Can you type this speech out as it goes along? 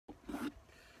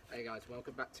Hey guys,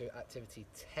 welcome back to activity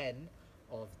 10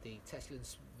 of the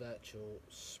Teslins Virtual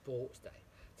Sports Day.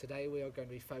 Today we are going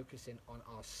to be focusing on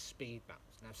our speed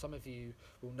bounce. Now some of you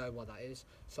will know what that is,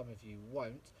 some of you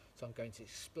won't, so I'm going to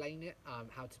explain it,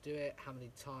 how to do it,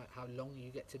 how long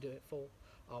you get to do it for,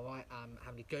 alright,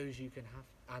 how many goes you can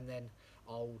have, and then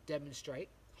I'll demonstrate,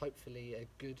 hopefully a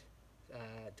good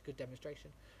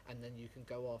demonstration, and then you can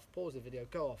go off, pause the video,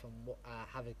 go off and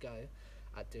have a go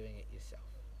at doing it yourself.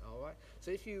 Alright,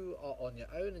 so if you are on your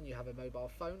own and you have a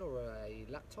mobile phone or a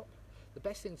laptop, the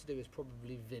best thing to do is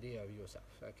probably video yourself.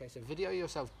 Okay, so video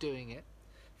yourself doing it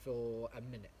for a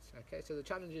minute. Okay, so the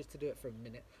challenge is to do it for a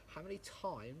minute. How many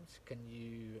times can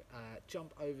you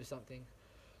jump over something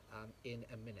in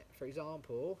a minute? For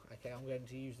example, okay, I'm going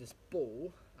to use this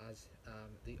ball as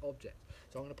the object.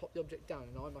 So I'm going to pop the object down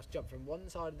and I must jump from one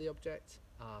side of the object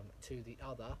to the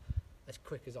other as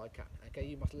quick as I can. Okay,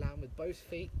 you must land with both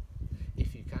feet.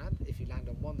 If you can, if you land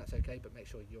on one, that's okay, but make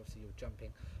sure you're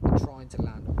jumping and trying to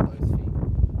land on both feet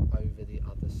over the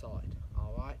other side.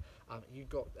 Alright, you've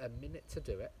got a minute to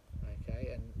do it,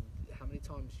 okay, and how many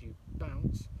times you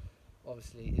bounce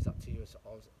obviously is up to you as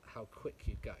how quick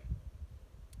you go.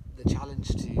 The challenge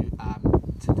to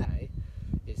today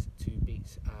is to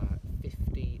beat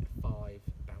 55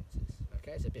 bounces.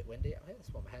 Okay, it's a bit windy out here, that's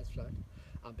why my hair's flowing,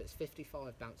 but it's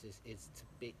 55 bounces is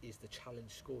the challenge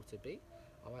score to beat.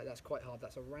 Alright, that's quite hard.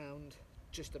 That's around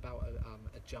just about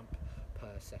a jump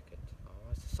per second.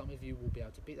 Alright, so some of you will be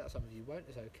able to beat that, some of you won't.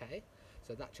 It's okay.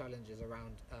 So that challenge is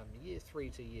around year 3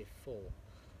 to year 4.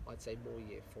 I'd say more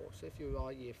year 4. So if you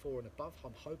are year 4 and above,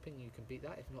 I'm hoping you can beat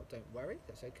that. If not, don't worry.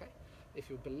 That's okay. If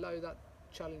you're below that,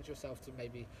 challenge yourself to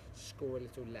maybe score a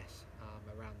little less,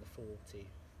 around the 40,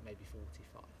 maybe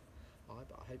 45. Alright,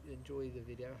 but I hope you enjoy the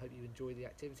video, I hope you enjoy the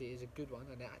activity. It is a good one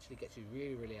and it actually gets you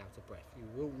really out of breath. You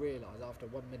will realise after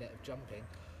 1 minute of jumping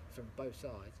from both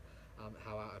sides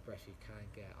how out of breath you can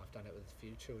get. I've done it with a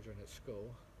few children at school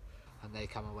and they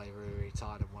come away really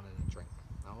tired and wanting a drink.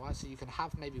 Alright, so you can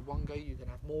have maybe one go, you can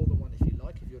have more than one if you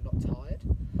like, if you're not tired.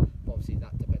 But obviously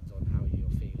that depends on how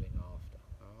you're feeling after.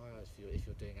 Alright, if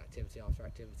you're doing activity after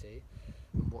activity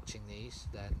and watching these,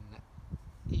 then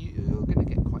you're going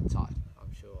to get quite tired,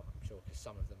 I'm sure, because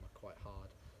some of them are quite hard.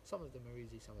 Some of them are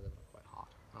easy, some of them are quite hard.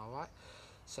 Alright,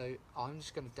 so I'm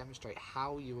just going to demonstrate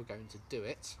how you are going to do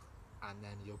it, and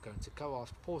then you're going to go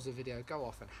off, pause the video, go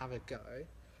off and have a go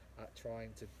at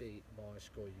trying to beat my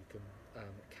score. You can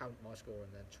count my score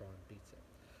and then try and beat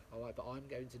it. Alright, but I'm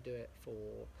going to do it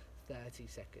for 30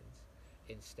 seconds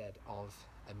instead of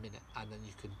a minute, and then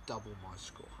you can double my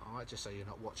score. Alright, just so you're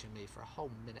not watching me for a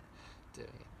whole minute doing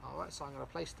it. Alright, so I'm going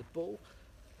to place the ball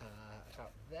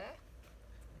about there,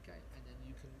 okay, and then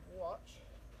you can watch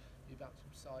you bounce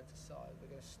from side to side. We're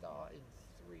going to start in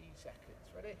 3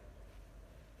 seconds. Ready?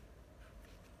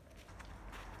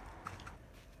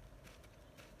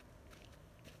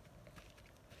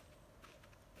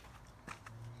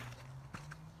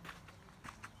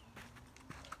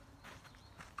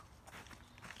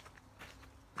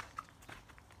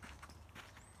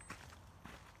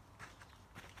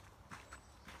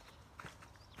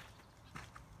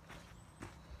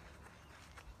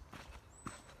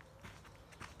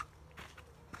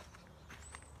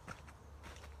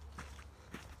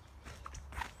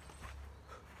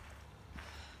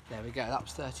 There we go, that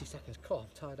was 30 seconds. Cool, I'm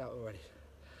tired out already.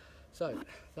 So,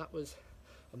 that was,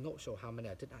 I'm not sure how many,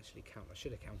 I didn't actually count, I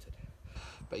should have counted.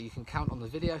 But you can count on the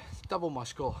video, double my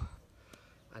score,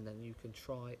 and then you can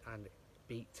try and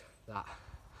beat that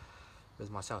with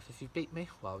myself. If you beat me,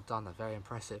 well done, they're very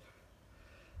impressive.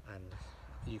 And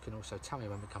you can also tell me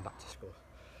when we come back to score.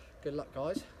 Good luck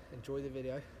guys, enjoy the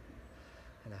video,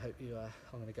 and I hope you,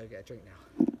 I'm going to go get a drink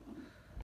now.